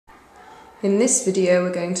In this video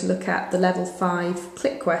we're going to look at the level 5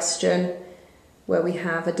 CLIC question where we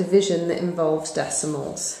have a division that involves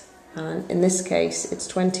decimals, and in this case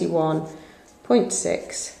it's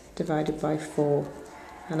 21.6 divided by 4,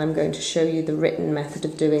 and I'm going to show you the written method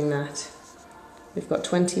of doing that. We've got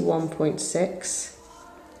 21.6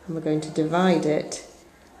 and we're going to divide it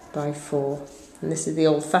by 4, and this is the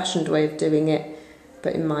old-fashioned way of doing it,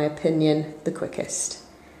 but in my opinion the quickest.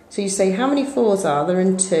 So you say, how many 4s are there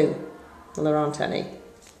in 2? Well, there aren't any.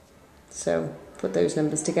 So put those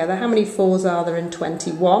numbers together. How many 4s are there in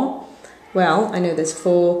 21? Well, I know there's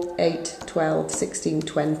 4, 8, 12, 16,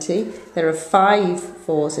 20. There are 5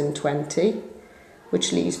 4s in 20,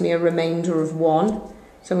 which leaves me a remainder of 1.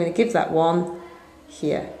 So I'm going to give that 1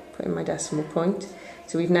 here, put in my decimal point.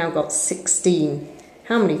 So we've now got 16.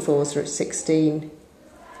 How many 4s are at 16?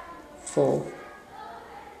 4.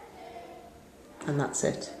 And that's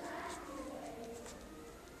it.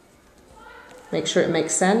 Make sure it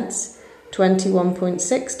makes sense.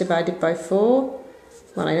 21.6 divided by 4.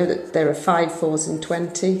 Well, I know that there are 5 4s in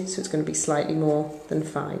 20, so it's going to be slightly more than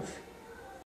 5.